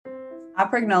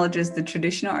AHPRA acknowledges the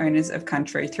traditional owners of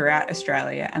country throughout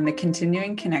Australia and the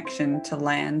continuing connection to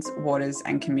lands, waters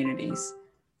and communities.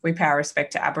 We pay our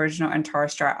respect to Aboriginal and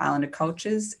Torres Strait Islander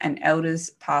cultures and elders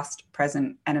past,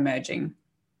 present and emerging.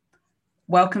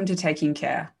 Welcome to Taking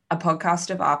Care, a podcast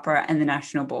of AHPRA and the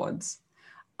national boards.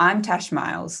 I'm Tash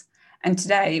Miles, and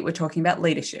today we're talking about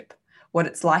leadership, what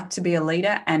it's like to be a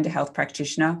leader and a health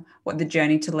practitioner, what the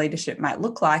journey to leadership might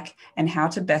look like, and how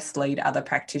to best lead other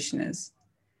practitioners.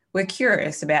 We're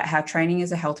curious about how training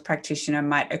as a health practitioner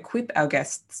might equip our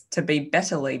guests to be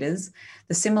better leaders,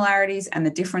 the similarities and the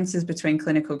differences between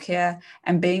clinical care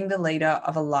and being the leader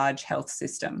of a large health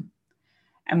system.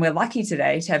 And we're lucky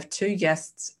today to have two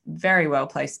guests very well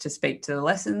placed to speak to the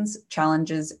lessons,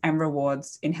 challenges and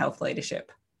rewards in health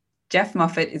leadership. Jeff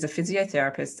Moffat is a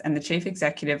physiotherapist and the Chief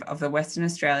Executive of the Western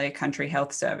Australia Country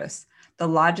Health Service, the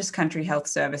largest country health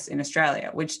service in Australia,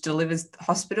 which delivers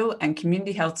hospital and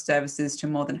community health services to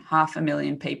more than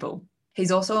 500,000 people.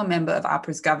 He's also a member of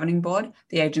AHPRA's governing board,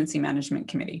 the Agency Management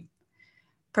Committee.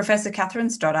 Professor Catherine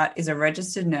Stoddart is a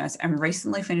registered nurse and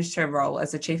recently finished her role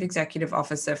as the Chief Executive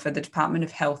Officer for the Department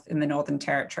of Health in the Northern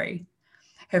Territory.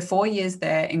 Her 4 years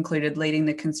there included leading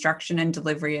the construction and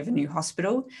delivery of a new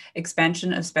hospital,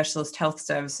 expansion of specialist health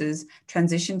services,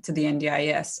 transition to the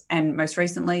NDIS, and most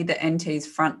recently, the NT's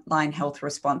frontline health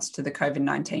response to the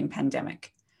COVID-19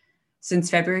 pandemic. Since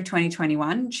February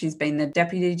 2021, she's been the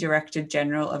Deputy Director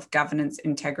General of Governance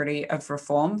Integrity of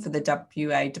Reform for the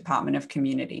WA Department of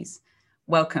Communities.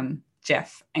 Welcome,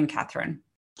 Jeff and Catherine.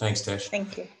 Thanks, Tash.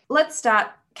 Thank you. Let's start,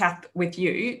 Kath, with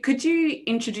you. Could you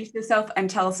introduce yourself and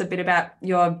tell us a bit about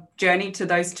your journey to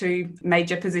those two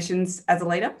major positions as a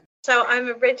leader? So I'm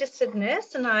a registered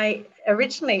nurse and I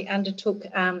originally undertook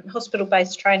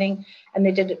hospital-based training and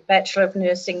then did a Bachelor of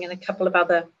Nursing and a couple of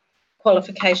other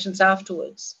qualifications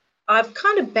afterwards. I've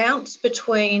kind of bounced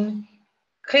between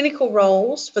clinical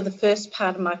roles for the first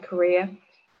part of my career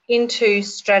into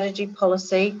strategy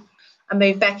policy. I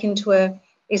moved back into a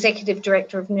Executive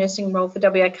Director of Nursing role for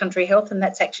WA Country Health, and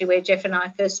that's actually where Jeff and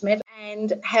I first met,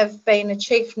 and have been a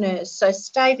chief nurse, so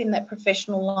stayed in that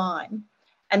professional line.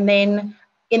 And then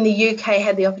in the UK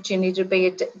had the opportunity to be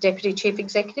a Deputy Chief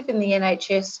Executive in the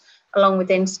NHS, along with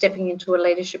then stepping into a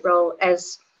leadership role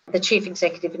as the Chief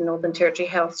Executive in Northern Territory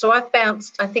Health. So I've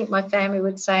bounced. I think my family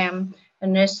would say I'm a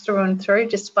nurse through and through,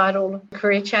 despite all the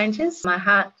career changes. My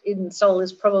heart and soul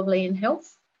is probably in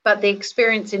health, but the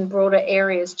experience in broader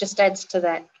areas just adds to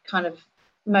that kind of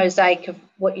mosaic of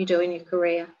what you do in your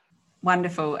career.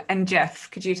 Wonderful. And Jeff,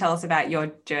 could you tell us about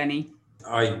your journey?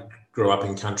 I grew up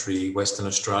in country Western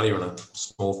Australia on a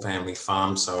small family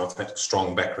farm, so I've had a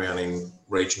strong background in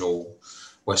regional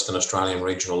Western Australian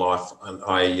regional life. And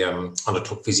I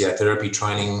undertook physiotherapy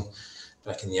training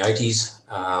back in the 80s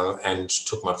and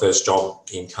took my first job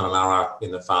in Kununurra in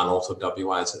the far north of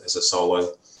WA as a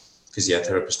solo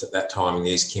physiotherapist at that time in the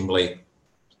East Kimberley.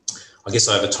 I guess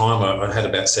over time I had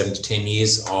about 7 to 10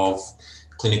 years of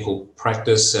clinical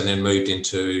practice and then moved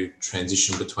into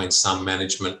transition between some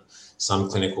management, some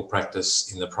clinical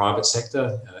practice in the private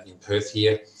sector in Perth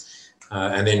here,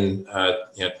 and then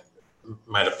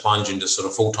made a plunge into sort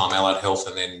of full-time allied health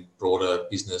and then broader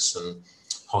business and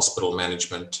hospital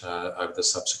management over the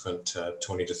subsequent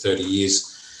 20 to 30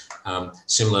 years.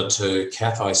 Similar to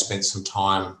Kath, I spent some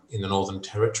time in the Northern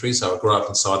Territory. So I grew up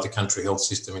inside the country health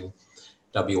system in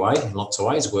WA in lots of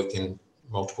ways, worked in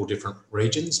multiple different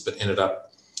regions, but ended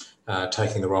up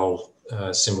taking the role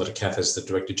similar to Kath as the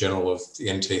Director General of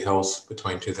the NT Health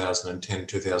between 2010 and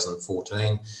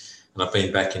 2014. And I've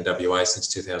been back in WA since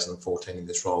 2014 in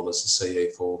this role as the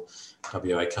CE for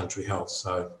WA Country Health.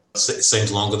 So it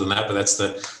seems longer than that, but that's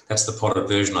the potted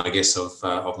version, I guess,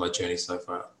 of my journey so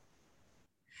far.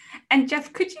 And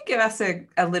Jeff, could you give us a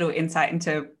little insight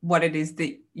into what it is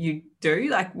that you do?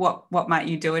 Like what might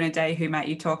you do in a day? Who might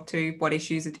you talk to? What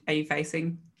issues are you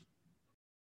facing?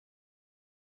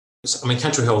 I mean,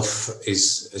 country health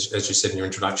is, as you said in your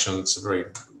introduction, it's a very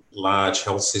large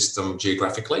health system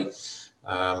geographically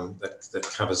that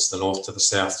covers the north to the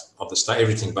south of the state,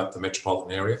 everything but the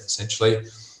metropolitan area, essentially.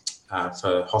 We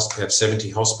have 70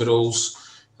 hospitals,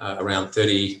 around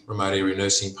 30 remote area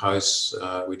nursing posts.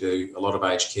 We do a lot of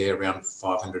aged care, around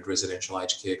 500 residential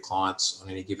aged care clients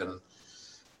on any given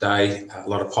day, a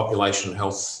lot of population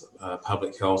health,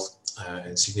 public health,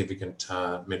 and significant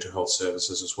mental health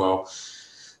services as well.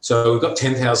 So we've got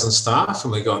 10,000 staff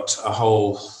and we've got a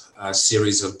whole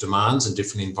series of demands in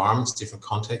different environments, different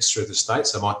contexts through the state.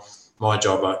 So my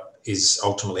job is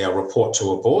ultimately I report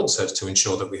to a board, so to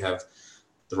ensure that we have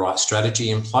the right strategy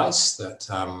in place, that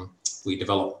we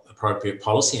develop appropriate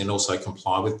policy and also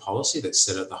comply with policy that's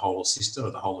set at the whole system,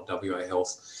 at the whole of WA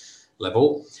Health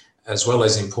level. as well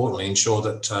as importantly ensure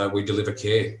that we deliver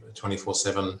care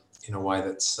 24/7 in a way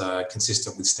that's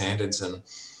consistent with standards and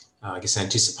I guess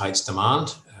anticipates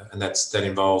demand. And that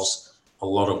involves a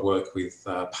lot of work with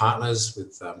partners,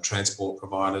 with transport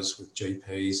providers, with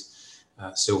GPs,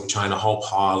 Silver Chain, a whole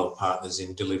pile of partners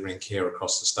in delivering care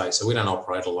across the state. So we don't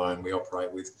operate alone, we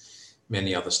operate with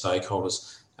many other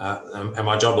stakeholders. And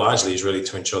my job largely is really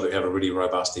to ensure that we have a really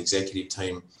robust executive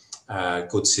team,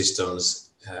 good systems,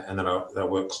 and then I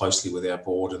work closely with our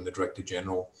board and the Director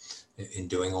General in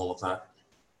doing all of that.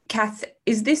 Kath,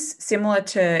 is this similar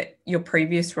to your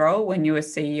previous role when you were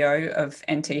CEO of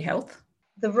NT Health?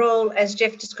 The role, as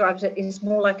Jeff describes it, is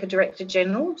more like a Director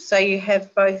General. So you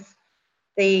have both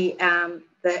the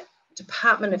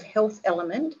Department of Health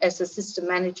element as a system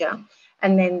manager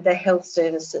and then the health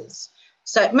services.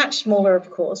 So much smaller, of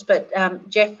course, but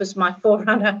Jeff was my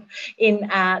forerunner in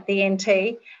the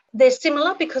NT. They're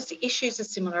similar because the issues are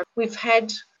similar. We've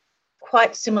had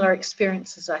quite similar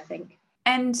experiences, I think.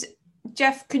 And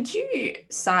Jeff, could you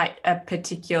cite a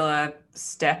particular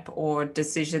step or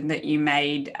decision that you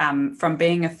made from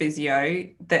being a physio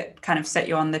that kind of set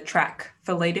you on the track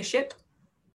for leadership?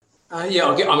 I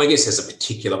guess there's a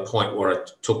particular point where I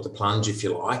took the plunge, if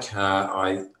you like.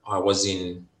 I was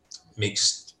in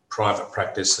mixed private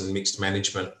practice and mixed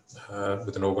management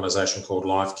with an organisation called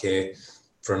Lifecare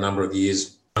for a number of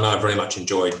years. And I very much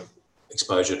enjoyed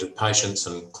exposure to patients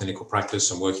and clinical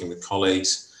practice and working with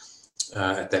colleagues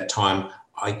at that time.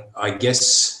 I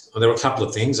guess there were a couple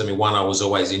of things. I mean, one, I was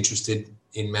always interested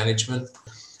in management.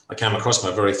 I came across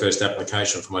my very first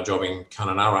application for my job in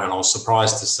Kununurra, and I was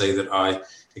surprised to see that I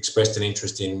expressed an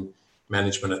interest in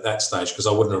management at that stage, because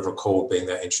I wouldn't have recalled being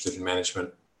that interested in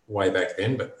management way back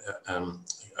then, but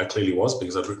I clearly was,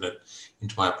 because I'd written it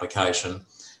into my application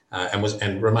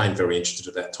and remained very interested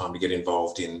at that time to get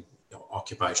involved in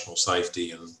occupational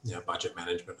safety and budget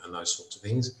management and those sorts of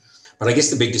things. But I guess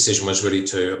the big decision was really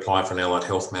to apply for an allied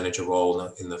health manager role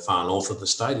in the far north of the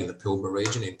state, in the Pilbara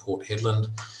region, in Port Hedland.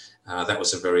 That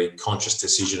was a very conscious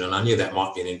decision, and I knew that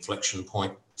might be an inflection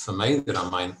point for me, that I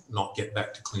may not get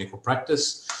back to clinical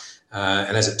practice.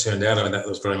 And as it turned out, I mean, that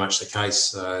was very much the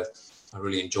case. I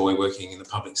really enjoy working in the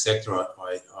public sector.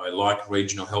 I like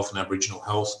regional health and Aboriginal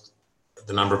health.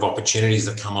 The number of opportunities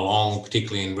that come along,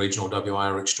 particularly in regional WA,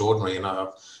 are extraordinary, and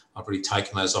I've really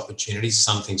taken those opportunities.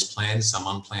 Some things planned, some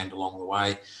unplanned along the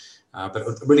way. But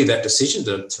really that decision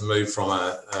to move from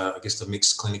a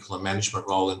mixed clinical and management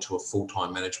role into a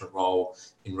full-time management role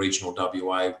in regional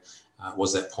WA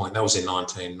was that point. That was in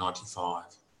 1995.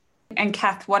 And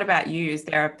Kath, what about you? Is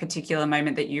there a particular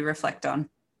moment that you reflect on?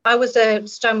 I was a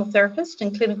stomal therapist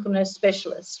and clinical nurse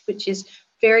specialist, which is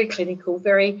very clinical,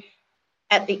 very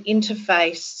at the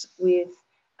interface with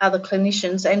other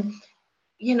clinicians. And,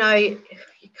 you're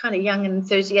kind of young and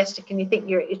enthusiastic and you think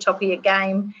you're at your top of your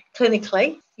game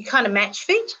clinically. You kind of match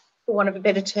fit, for want of a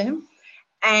better term.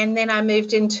 And then I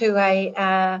moved into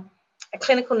a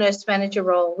clinical nurse manager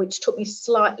role, which took me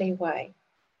slightly away.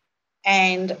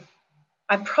 And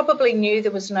I probably knew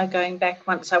there was no going back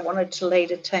once I wanted to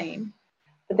lead a team.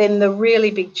 But then the really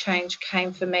big change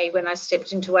came for me when I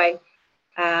stepped into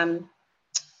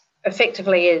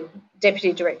effectively a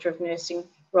Deputy Director of Nursing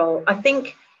role. I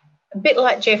think a bit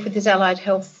like Jeff with his allied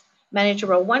health manager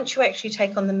role, once you actually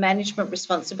take on the management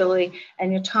responsibility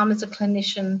and your time as a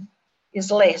clinician is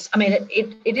less, I mean,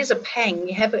 it is a pang.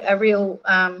 You have a real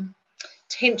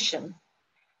tension.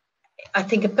 I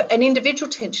think an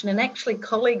individual tension, and actually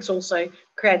colleagues also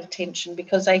create a tension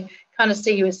because they kind of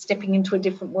see you as stepping into a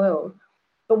different world.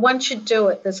 But once you do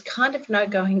it, there's kind of no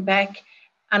going back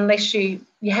unless you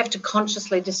have to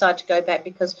consciously decide to go back,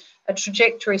 because a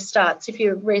trajectory starts. If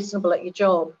you're reasonable at your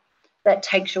job, that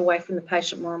takes you away from the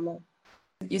patient more and more.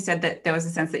 You said that there was a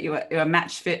sense that you were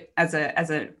match fit as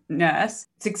a nurse,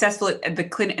 successful in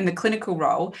the clinical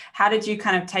role. How did you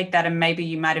kind of take that, and maybe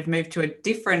you might have moved to a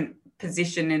different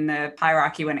position in the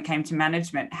hierarchy when it came to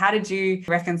management? How did you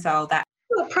reconcile that?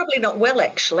 Well, probably not well,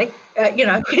 actually, when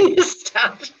you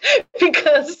start,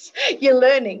 because you're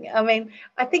learning. I mean,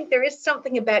 I think there is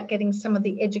something about getting some of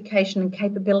the education and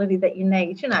capability that you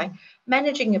need,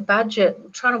 managing a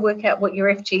budget, trying to work out what your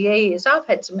FTE is. I've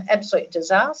had some absolute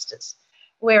disasters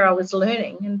where I was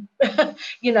learning, and,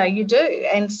 you do.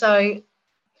 And so,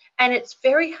 and it's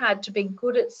very hard to be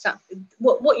good at something.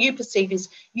 What you perceive is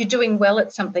you're doing well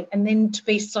at something, and then to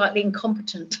be slightly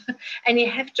incompetent. And you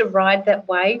have to ride that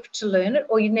wave to learn it,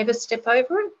 or you never step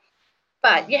over it.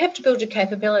 But you have to build your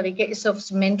capability, get yourself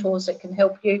some mentors that can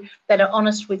help you, that are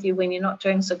honest with you when you're not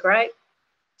doing so great,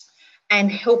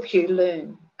 and help you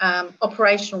learn.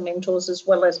 Operational mentors as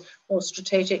well as more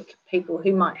strategic people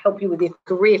who might help you with your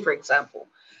career, for example.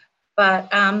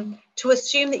 but to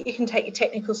assume that you can take your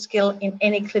technical skill in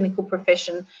any clinical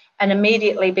profession and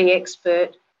immediately be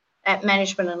expert at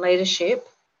management and leadership.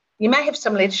 You may have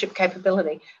some leadership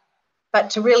capability, but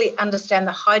to really understand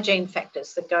the hygiene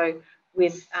factors that go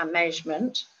with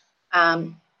management,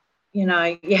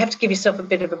 you have to give yourself a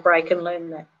bit of a break and learn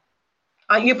that.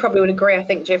 You probably would agree, I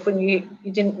think, Jeff, when you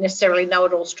didn't necessarily know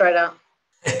it all straight up.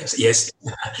 Yes.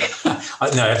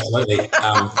 No, absolutely.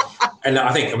 And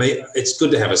I think, it's good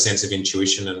to have a sense of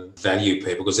intuition and value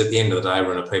people, because at the end of the day,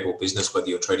 we're in a people business, whether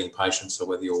you're treating patients or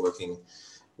whether you're working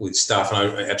with staff. And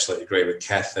I absolutely agree with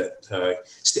Kath that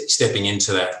stepping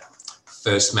into that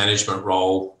first management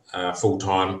role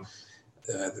full-time,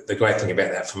 the great thing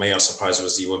about that for me, I suppose,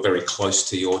 was you were very close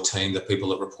to your team, the people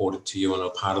that reported to you and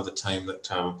were part of the team that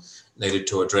needed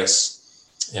to address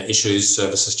issues,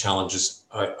 services, challenges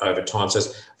over time. So it's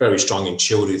a very strong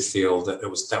intuitive feel that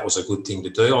that was a good thing to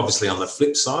do. Obviously, on the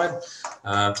flip side,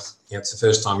 it's the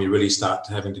first time you really start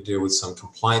having to deal with some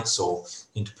complaints or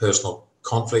interpersonal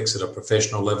conflicts at a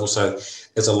professional level. So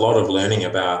there's a lot of learning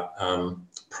about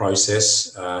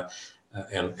process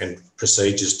and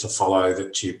procedures to follow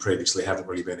that you previously haven't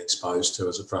really been exposed to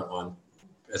as a frontline,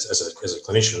 as a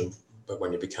clinician, but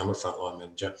when you become a frontline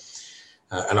manager.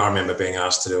 And I remember being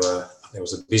asked to do there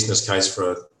was a business case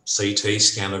for a CT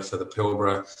scanner for the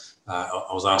Pilbara.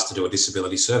 I was asked to do a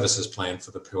disability services plan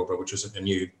for the Pilbara, which was a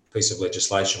new piece of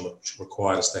legislation which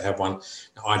required us to have one.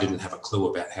 Now, I didn't have a clue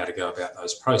about how to go about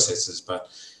those processes, but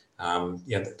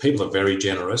people are very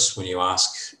generous when you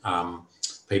ask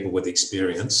people with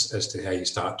experience as to how you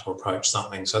start to approach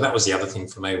something. So that was the other thing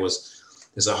for me, was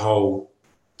there's a whole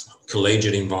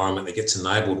collegiate environment that gets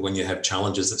enabled when you have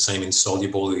challenges that seem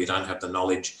insoluble, or you don't have the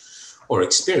knowledge or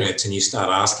experience, and you start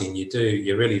asking,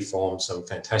 you really form some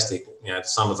fantastic,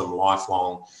 some of them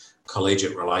lifelong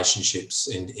collegiate relationships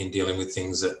in dealing with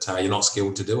things that you're not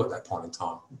skilled to do at that point in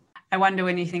time. I wonder,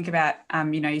 when you think about,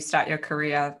 you start your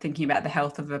career thinking about the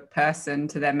health of a person,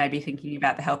 to then maybe thinking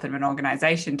about the health of an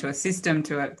organisation, to a system,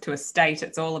 to a state.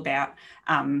 It's all about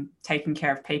taking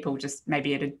care of people, just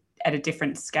maybe at a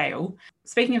different scale.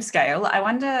 Speaking of scale, I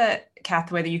wonder,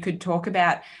 Kath, whether you could talk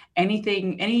about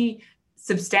any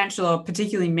substantial or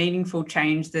particularly meaningful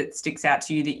change that sticks out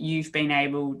to you that you've been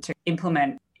able to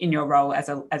implement in your role as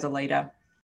a leader.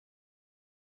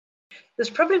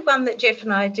 There's probably one that Jeff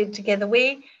and I did together.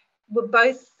 We were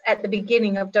both at the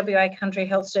beginning of WA Country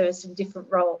Health Service in different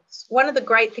roles. One of the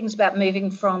great things about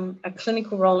moving from a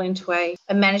clinical role into a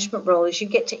management role is you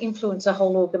get to influence a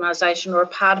whole organisation, or a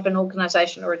part of an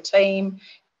organisation, or a team,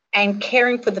 and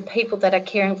caring for the people that are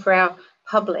caring for our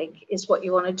public is what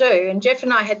you want to do. And Jeff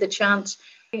and I had the chance,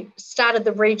 we started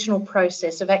the regional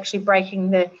process of actually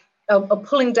breaking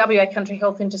pulling WA Country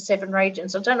Health into 7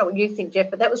 regions. I don't know what you think, Jeff,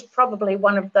 but that was probably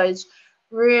one of those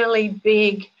really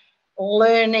big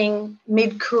learning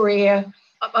mid-career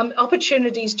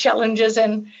opportunities, challenges,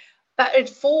 but it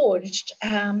forged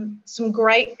some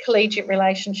great collegiate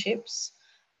relationships,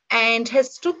 and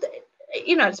has stood,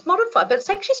 it's modified, but it's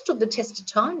actually stood the test of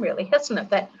time, really, hasn't it,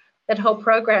 that whole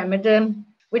program. And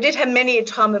we did have many a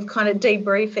time of kind of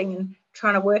debriefing and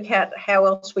trying to work out how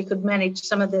else we could manage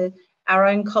some of our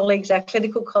own colleagues, our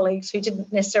clinical colleagues, who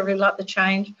didn't necessarily like the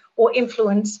change or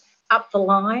influence up the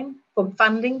line for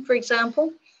funding, for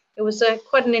example. It was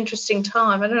quite an interesting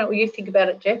time. I don't know what you think about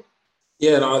it, Jeff.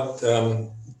 Yeah, no,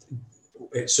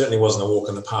 it certainly wasn't a walk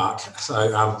in the park. So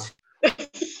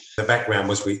the background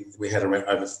was we had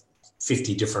over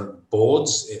 50 different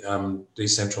boards,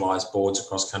 decentralised boards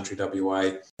across country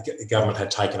WA. The government had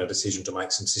taken a decision to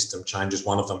make some system changes.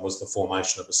 One of them was the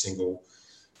formation of a single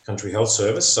country health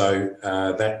service. So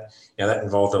that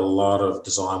involved a lot of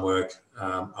design work,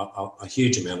 a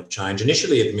huge amount of change.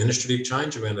 Initially administrative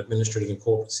change around administrative and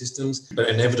corporate systems, but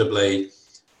inevitably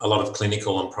a lot of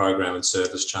clinical and program and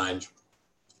service change,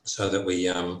 so that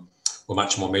we were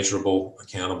much more measurable,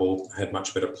 accountable, had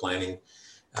much better planning.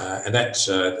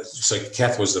 So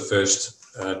Kath was the first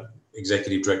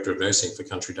Executive Director of Nursing for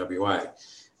Country WA.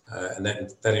 And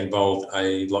that involved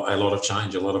a lot of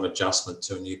change, a lot of adjustment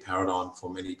to a new paradigm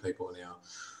for many people in our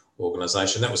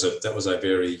organisation. That was a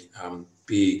very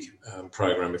big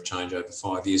program of change over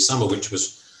 5 years, some of which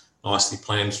was nicely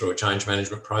planned through a change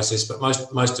management process, but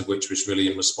most of which was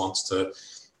really in response to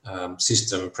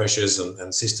system pressures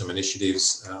and system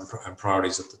initiatives and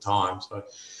priorities at the time. So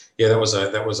yeah, that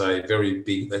was a very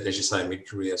big, as you say,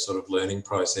 mid-career sort of learning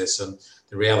process. And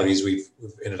the reality is we've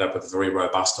ended up with a very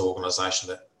robust organisation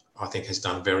that I think has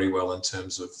done very well in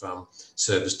terms of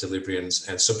service delivery and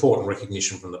support and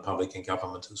recognition from the public and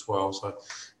government as well. So,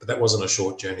 but that wasn't a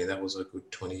short journey. That was a good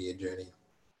 20-year journey.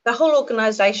 The whole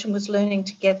organisation was learning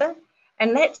together,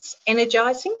 and that's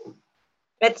energising.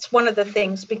 That's one of the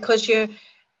things, because you're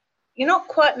not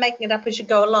quite making it up as you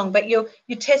go along, but you're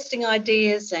testing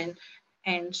ideas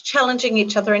and challenging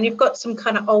each other, and you've got some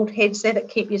kind of old heads there that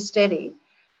keep you steady.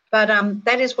 But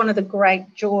that is one of the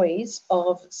great joys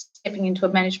of stepping into a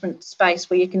management space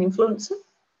where you can influence it.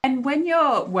 And when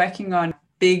you're working on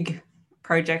big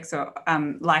projects or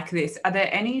like this, are there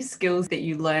any skills that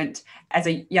you learnt as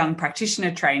a young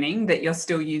practitioner training that you're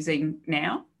still using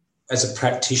now? As a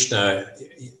practitioner,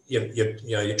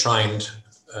 you're trained,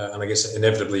 and I guess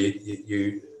inevitably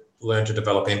you learn to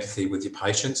develop empathy with your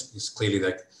patients, because clearly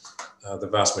the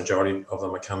vast majority of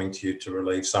them are coming to you to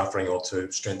relieve suffering or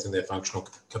to strengthen their functional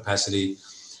capacity.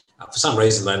 For some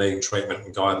reason, they need treatment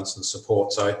and guidance and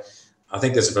support. So I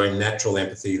think there's a very natural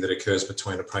empathy that occurs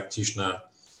between a practitioner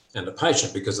and a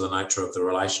patient because of the nature of the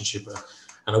relationship.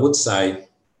 And I would say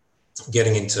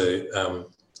getting into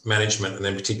management, and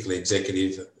then particularly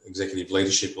executive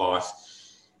leadership life,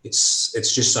 it's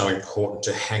just so important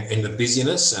to hang in the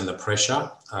busyness and the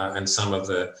pressure and some of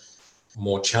the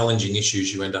more challenging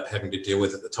issues you end up having to deal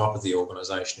with at the top of the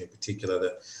organisation in particular,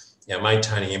 that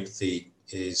maintaining empathy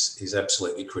is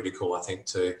absolutely critical, I think,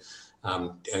 to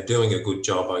doing a good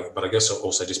job, but I guess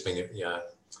also just being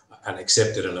an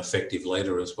accepted and effective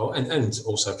leader as well, and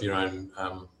also for your own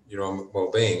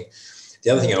well-being. The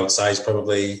other thing I would say is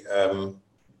probably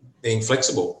being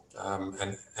flexible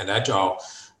and agile.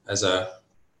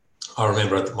 I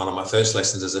remember one of my first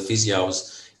lessons as a physio, I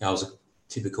was a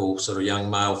typical sort of young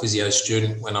male physio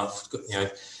student when I've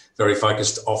very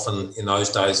focused often in those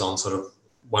days on sort of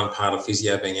one part of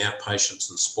physio being outpatients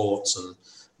and sports and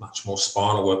much more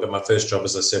spinal work. But my first job,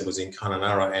 as I said, was in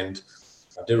Kununurra, and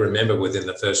I do remember within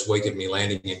the first week of me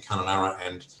landing in Kununurra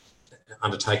and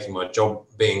undertaking my job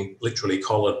being literally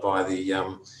collared by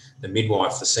the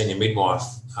midwife, the senior midwife,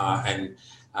 and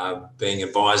being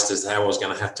advised as to how I was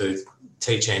going to have to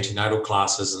teach antenatal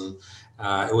classes, and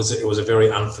it was a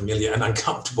very unfamiliar and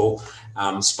uncomfortable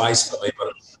space for me.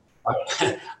 But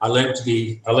I learned to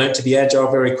be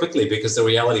agile very quickly, because the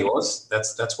reality was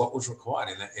that's what was required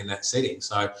in that setting.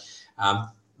 So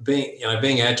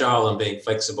being agile and being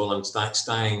flexible and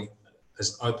staying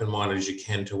as open-minded as you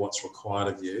can to what's required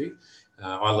of you,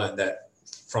 I learned that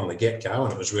from the get-go,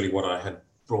 and it was really what I had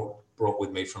brought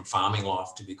with me from farming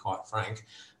life, to be quite frank,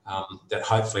 that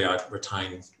hopefully I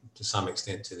retain to some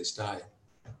extent to this day.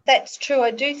 That's true.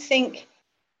 I do think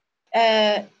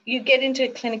you get into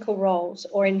clinical roles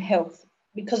or in health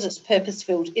because it's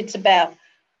purpose-filled. It's about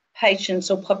patients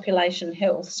or population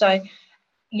health. So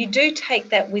you do take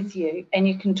that with you and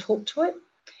you can talk to it.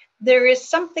 There is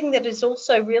something that is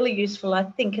also really useful, I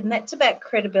think, and that's about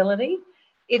credibility.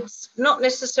 It's not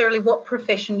necessarily what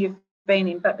profession you've been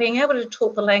in, but being able to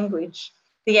talk the language,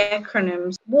 the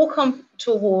acronyms, walk on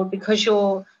to a ward because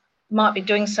you might be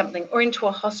doing something, or into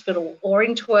a hospital or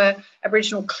into a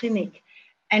Aboriginal clinic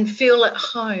and feel at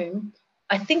home.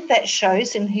 I think that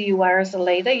shows in who you are as a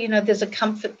leader. There's a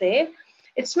comfort there.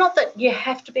 It's not that you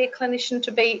have to be a clinician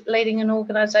to be leading an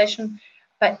organisation,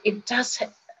 but it does.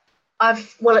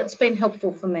 It's been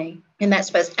helpful for me in that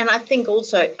space. And I think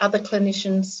also other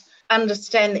clinicians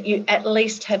understand that you at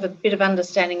least have a bit of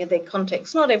understanding of their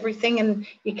context. Not everything, and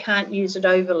you can't use it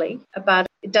overly, but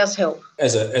it does help.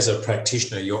 As a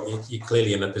practitioner, you're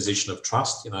clearly in a position of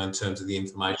trust, in terms of the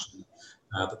information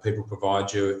that people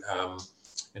provide you,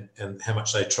 and how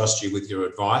much they trust you with your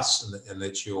advice, and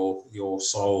that your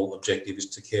sole objective is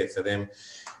to care for them.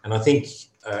 And I think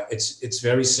it's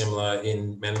very similar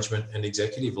in management and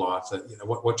executive life, that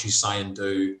what you say and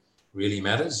do really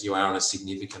matters. You are in a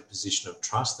significant position of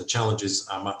trust. The challenges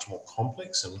are much more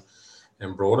complex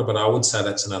and broader, but I would say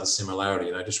that's another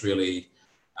similarity, just really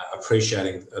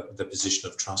appreciating the position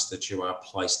of trust that you are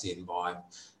placed in by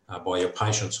your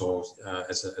patients, or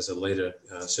as a leader,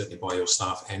 certainly by your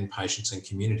staff and patients and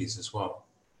communities as well.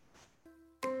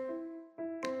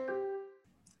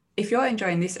 If you're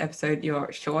enjoying this episode,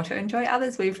 you're sure to enjoy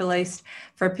others we've released.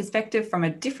 For a perspective from a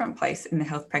different place in the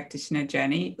health practitioner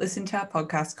journey, listen to our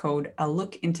podcast called A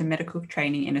Look into Medical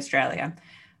Training in Australia.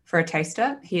 For a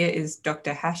taster, here is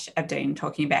Dr. Hash Abdeen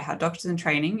talking about how doctors in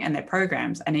training and their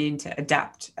programs are needing to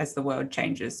adapt as the world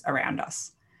changes around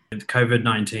us.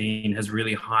 COVID-19 has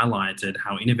really highlighted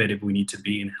how innovative we need to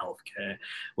be in healthcare,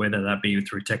 whether that be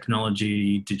through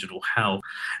technology, digital health.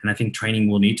 And I think training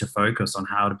will need to focus on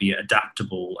how to be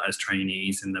adaptable as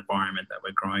trainees in the environment that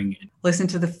we're growing in. Listen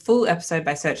to the full episode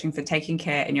by searching for Taking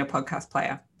Care in your podcast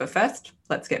player. But first,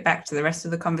 let's get back to the rest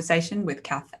of the conversation with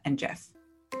Kath and Jeff.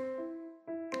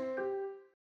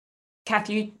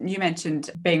 Kath, you mentioned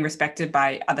being respected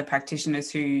by other practitioners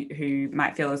who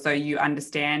might feel as though you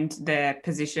understand their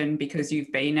position because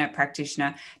you've been a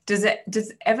practitioner. Does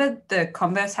ever the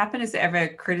converse happen? Is there ever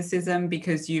criticism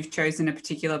because you've chosen a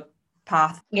particular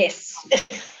path? Yes.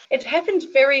 It happened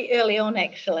very early on,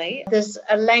 actually. There's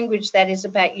a language that is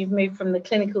about you've moved from the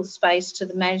clinical space to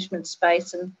the management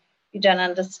space and you don't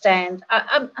understand.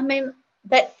 I mean,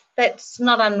 that's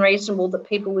not unreasonable that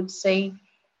people would see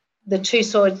the two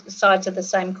sides of the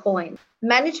same coin.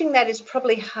 Managing that is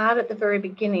probably hard at the very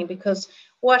beginning, because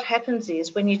what happens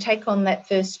is when you take on that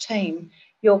first team,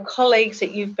 your colleagues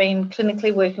that you've been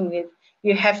clinically working with,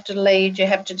 you have to lead, you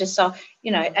have to decide,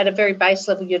 at a very base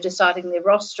level, you're deciding their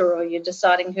roster, or you're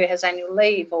deciding who has annual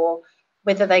leave, or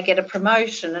whether they get a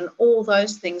promotion, and all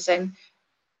those things. And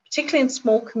particularly in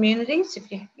small communities,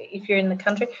 if you're in the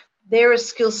country, there are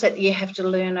skill set that you have to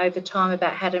learn over time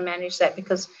about how to manage that,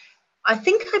 because I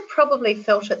think I probably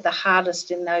felt it the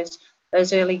hardest in those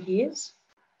early years.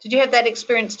 Did you have that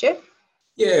experience, Jeff?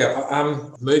 Yeah,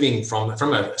 moving from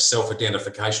a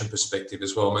self-identification perspective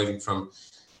as well, moving from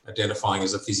identifying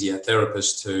as a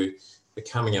physiotherapist to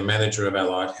becoming a manager of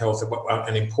allied health.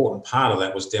 An important part of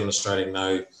that was demonstrating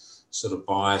no sort of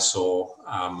bias or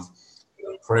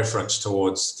preference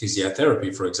towards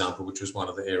physiotherapy, for example, which was one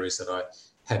of the areas that I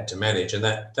had to manage. And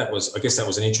that was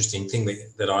an interesting thing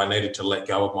that I needed to let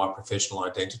go of my professional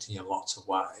identity in lots of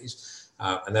ways.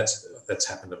 And that's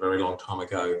happened a very long time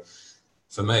ago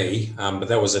for me. But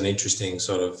that was an interesting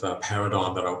sort of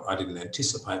paradigm that I didn't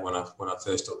anticipate when I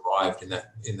first arrived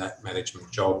in that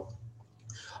management job.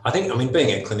 Being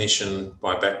a clinician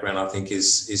by background, I think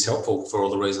is helpful for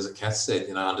all the reasons that Kath said,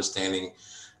 understanding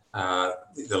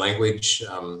the language,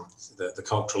 the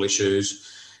cultural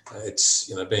issues. It's,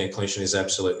 being a clinician is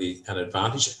absolutely an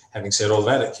advantage. Having said all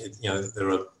that,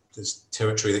 there's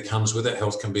territory that comes with it.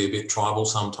 Health can be a bit tribal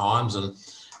sometimes, and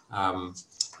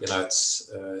it's.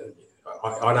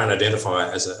 I don't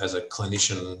identify as a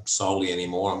clinician solely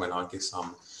anymore. I guess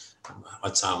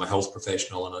I'd say I'm a health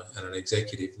professional and an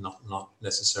executive, not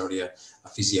necessarily a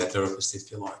physiotherapist,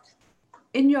 if you like.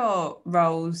 In your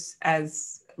roles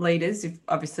as leaders, you've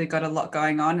obviously got a lot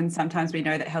going on, and sometimes we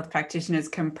know that health practitioners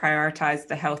can prioritise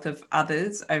the health of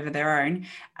others over their own.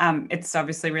 It's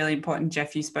obviously really important,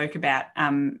 Jeff, you spoke about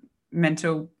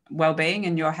mental well-being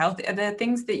and your health. Are there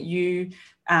things that you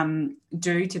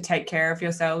do to take care of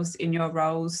yourselves in your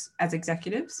roles as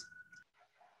executives?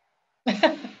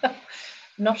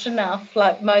 Not enough,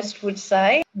 like most would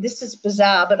say. This is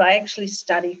bizarre, but I actually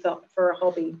study for a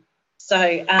hobby.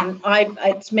 So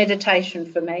it's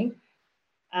meditation for me.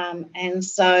 And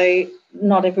so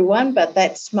not everyone, but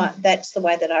that's the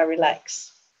way that I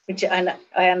relax, which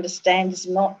I understand is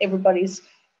not everybody's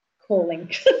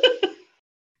calling.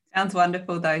 Sounds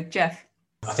wonderful though. Jeff?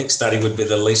 I think study would be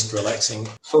the least relaxing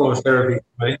form of therapy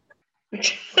for me.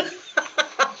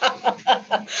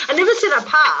 I never said I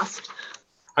passed.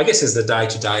 I guess there's the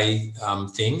day-to-day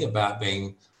thing about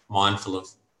being mindful of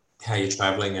how you're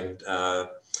travelling and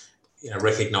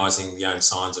recognising the own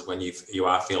signs of when you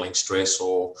are feeling stress,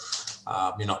 or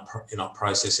you're not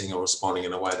processing or responding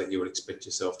in a way that you would expect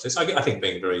yourself to. So I think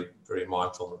being very, very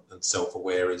mindful and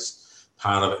self-aware is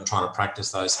part of it, and trying to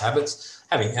practice those habits.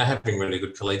 Having really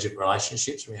good collegiate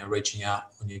relationships, reaching out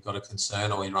when you've got a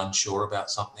concern or you're unsure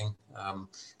about something.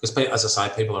 Because as I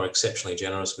say, people are exceptionally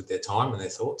generous with their time and their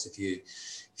thoughts.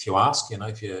 If you ask,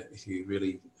 if you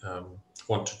really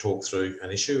want to talk through an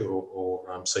issue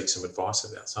or seek some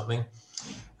advice about something.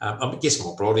 I guess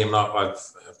more broadly, I've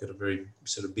got a very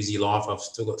sort of busy life. I've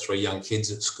still got 3 young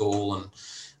kids at school, and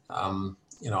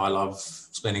I love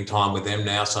spending time with them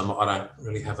now. So I don't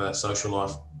really have a social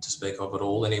life to speak of at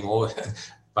all anymore,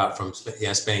 apart from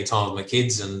spending time with my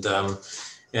kids and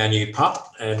our new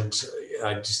pup, and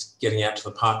just getting out to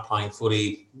the park playing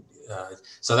footy.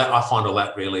 So that I find all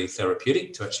that really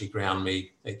therapeutic to actually ground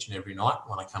me each and every night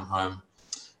when I come home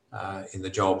in the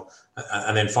job.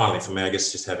 And then finally for me, I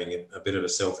guess just having a bit of a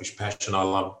selfish passion. I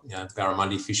love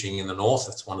barramundi fishing in the north.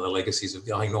 That's one of the legacies of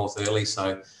going north early.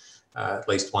 So at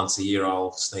least once a year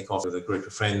I'll sneak off with a group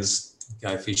of friends,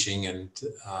 go fishing, and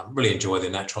really enjoy the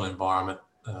natural environment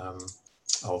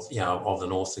of the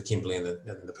north, the Kimberley and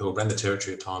the Pilbara and the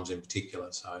Territory at times in particular.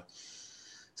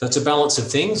 So it's a balance of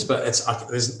things, but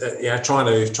trying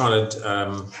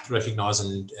to recognise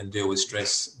and deal with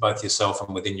stress both yourself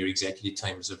and within your executive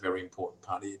team is a very important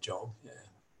part of your job. Yeah.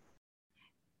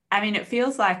 It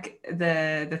feels like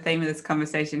the theme of this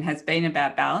conversation has been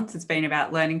about balance. It's been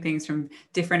about learning things from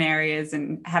different areas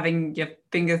and having your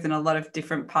fingers in a lot of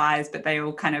different pies, but they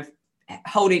all kind of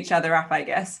hold each other up, I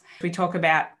guess. We talk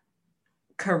about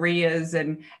careers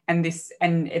and this,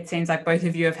 and it seems like both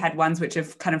of you have had ones which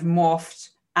have kind of morphed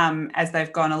as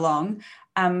they've gone along.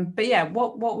 But yeah,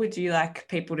 what would you like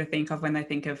people to think of when they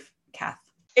think of Kath?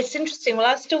 It's interesting. Well,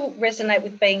 I still resonate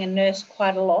with being a nurse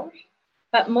quite a lot,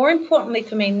 but more importantly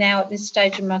for me now at this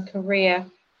stage in my career,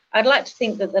 I'd like to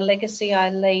think that the legacy I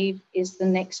leave is the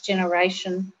next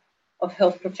generation of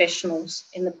health professionals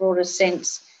in the broader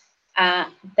sense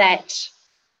that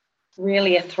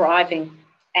really are thriving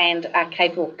and are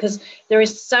capable, because there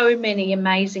is so many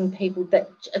amazing people that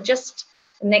are just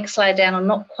the next layer down or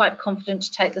not quite confident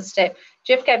to take the step.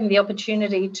 Jeff gave me the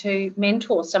opportunity to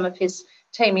mentor some of his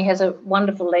team. He has a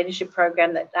wonderful leadership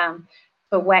program that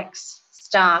for WACS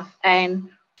staff, and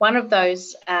one of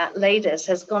those leaders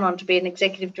has gone on to be an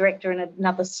executive director in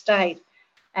another state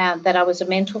that I was a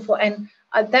mentor for, and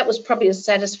that was probably as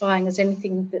satisfying as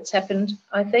anything that's happened,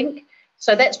 I think.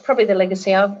 So that's probably the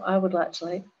legacy I would like to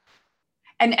leave.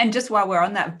 And just while we're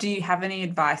on that, do you have any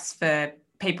advice for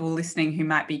people listening who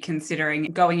might be considering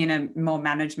going in a more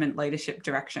management leadership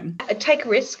direction? Take a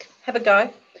risk, have a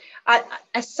go.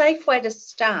 A safe way to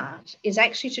start is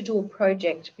actually to do a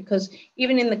project, because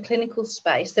even in the clinical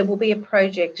space, there will be a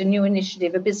project, a new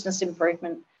initiative, a business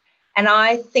improvement. And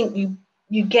I think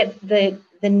you get the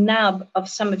nub of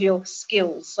some of your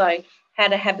skills. So how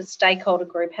to have a stakeholder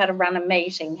group, how to run a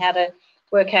meeting, how to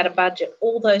work out a budget,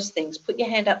 all those things. Put your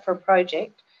hand up for a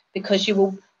project, because you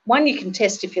will, one, you can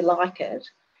test if you like it.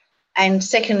 And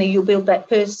secondly, you'll build that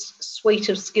first suite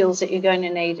of skills that you're going to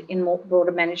need in more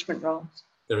broader management roles.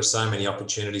 There are so many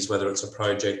opportunities, whether it's a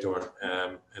project or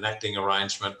an acting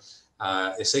arrangement.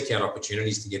 They seek out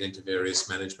opportunities to get into various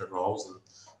management roles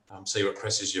and see what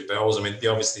presses your bells. I mean,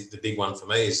 obviously the big one for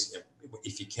me is,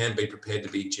 if you can, be prepared to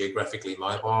be geographically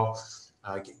mobile,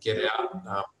 get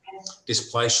out,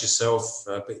 displace yourself,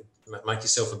 make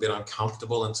yourself a bit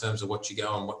uncomfortable in terms of what you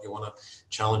go and what you want to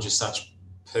challenge. As such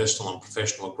personal and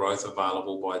professional growth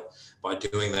available by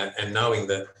doing that, and knowing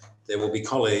that there will be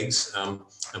colleagues and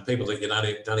people that you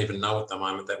don't even know at the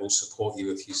moment that will support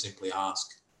you if you simply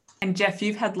ask. And Jeff,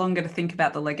 you've had longer to think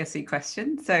about the legacy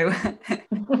question, so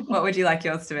what would you like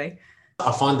yours to be?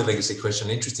 I find the legacy question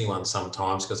an interesting one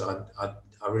sometimes, because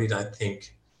I really don't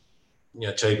think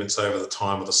achievements over the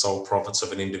time are the sole province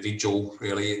of an individual.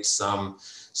 Really, it's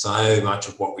so much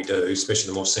of what we do, especially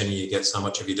the more senior you get, so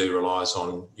much of you do relies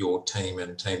on your team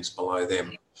and teams below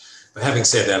them. But having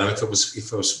said that, I mean, if it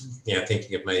was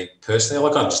thinking of me personally,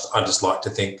 I just like to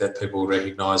think that people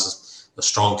recognise a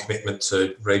strong commitment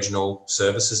to regional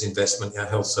services investment,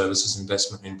 health services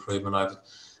investment and improvement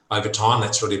over time.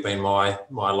 That's really been my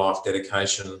life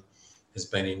dedication, has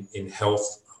been in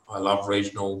health. I love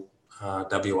regional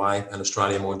WA and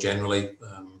Australia more generally.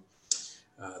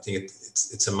 I think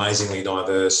it's amazingly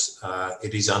diverse.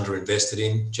 It is underinvested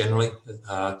in generally.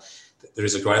 There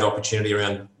is a great opportunity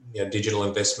around digital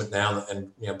investment now,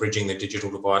 and bridging the digital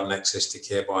divide and access to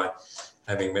care by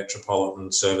having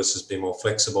metropolitan services be more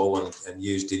flexible and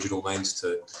use digital means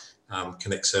to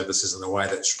connect services in a way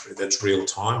that's real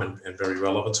time and very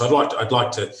relevant. So I'd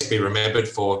like to be remembered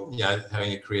for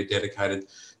having a career dedicated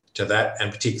to that,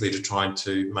 and particularly to trying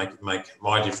to make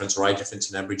my difference or a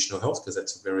difference in Aboriginal health, because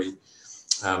that's a very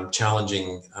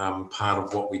challenging part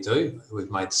of what we do. We've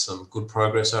made some good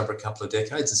progress over a couple of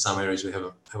decades. In some areas we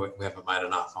haven't made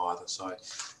enough either. So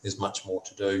there's much more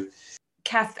to do.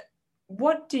 Kath,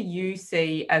 what do you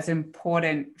see as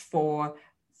important for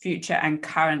future and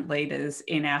current leaders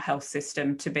in our health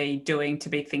system to be doing, to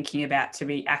be thinking about, to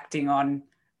be acting on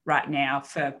right now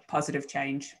for positive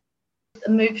change? A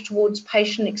move towards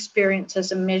patient experience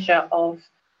as a measure of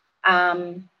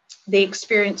the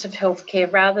experience of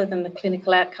healthcare rather than the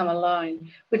clinical outcome alone,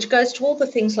 which goes to all the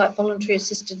things like voluntary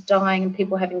assisted dying and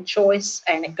people having choice,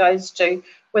 and it goes to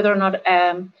whether or not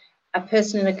a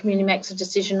person in a community makes a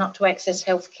decision not to access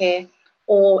healthcare,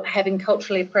 or having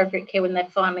culturally appropriate care when they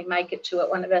finally make it to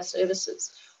one of our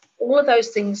services. All of those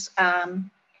things, I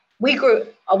grew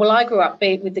up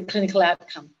with the clinical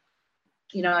outcome.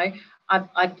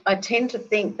 I tend to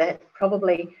think that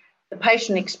probably the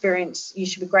patient experience, you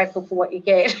should be grateful for what you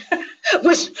get,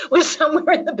 was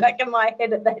somewhere in the back of my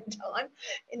head at that time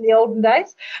in the olden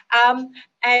days. And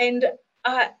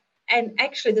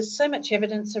actually there's so much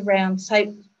evidence around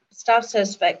staff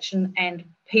satisfaction and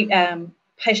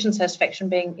patient satisfaction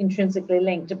being intrinsically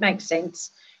linked. It makes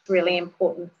sense. It's really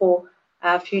important for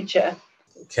our future.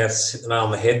 Kath's hit the nail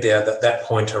on the head there. That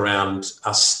point around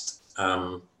us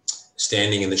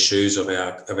standing in the shoes of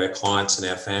our clients and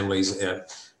our families,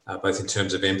 both in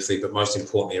terms of empathy, but most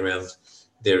importantly around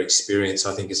their experience,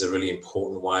 I think is a really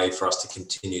important way for us to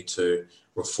continue to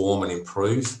reform and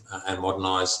improve and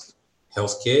modernise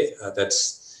healthcare.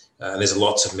 That's And there's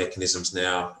lots of mechanisms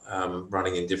now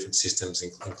running in different systems,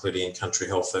 including in Country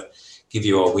Health, that give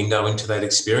you a window into that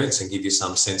experience and give you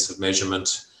some sense of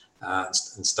measurement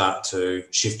and start to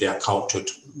shift our culture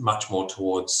much more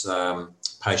towards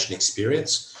patient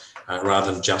experience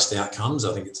rather than just outcomes.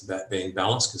 I think it's about being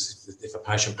balanced, because if a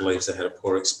patient believes they had a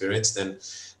poor experience, then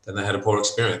they had a poor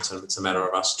experience, and it's a matter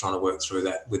of us trying to work through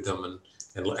that with them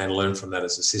and learn from that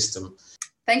as a system.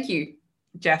 Thank you,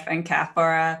 Jeff and Kath,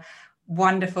 for a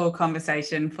wonderful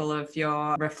conversation full of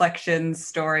your reflections,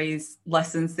 stories,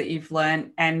 lessons that you've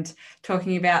learned, and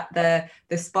talking about the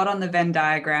spot on the Venn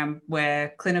diagram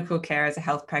where clinical care as a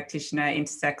health practitioner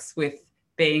intersects with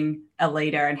being a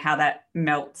leader, and how that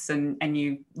melts and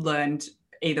you learned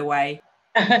either way.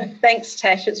 Thanks,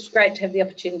 Tash. It's great to have the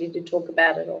opportunity to talk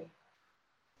about it all.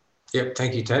 Yep,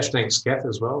 thank you, Tash. Thanks, Kath,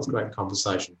 as well. It's a great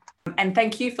conversation. And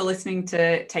thank you for listening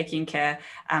to Taking Care.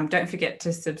 Don't forget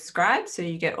to subscribe so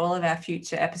you get all of our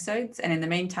future episodes. And in the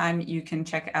meantime, you can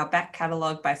check our back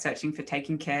catalogue by searching for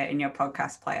Taking Care in your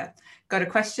podcast player. Got a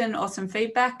question or some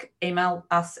feedback? Email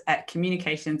us at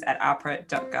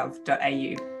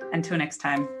communications@ahpra.gov.au. Until next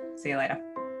time, see you later.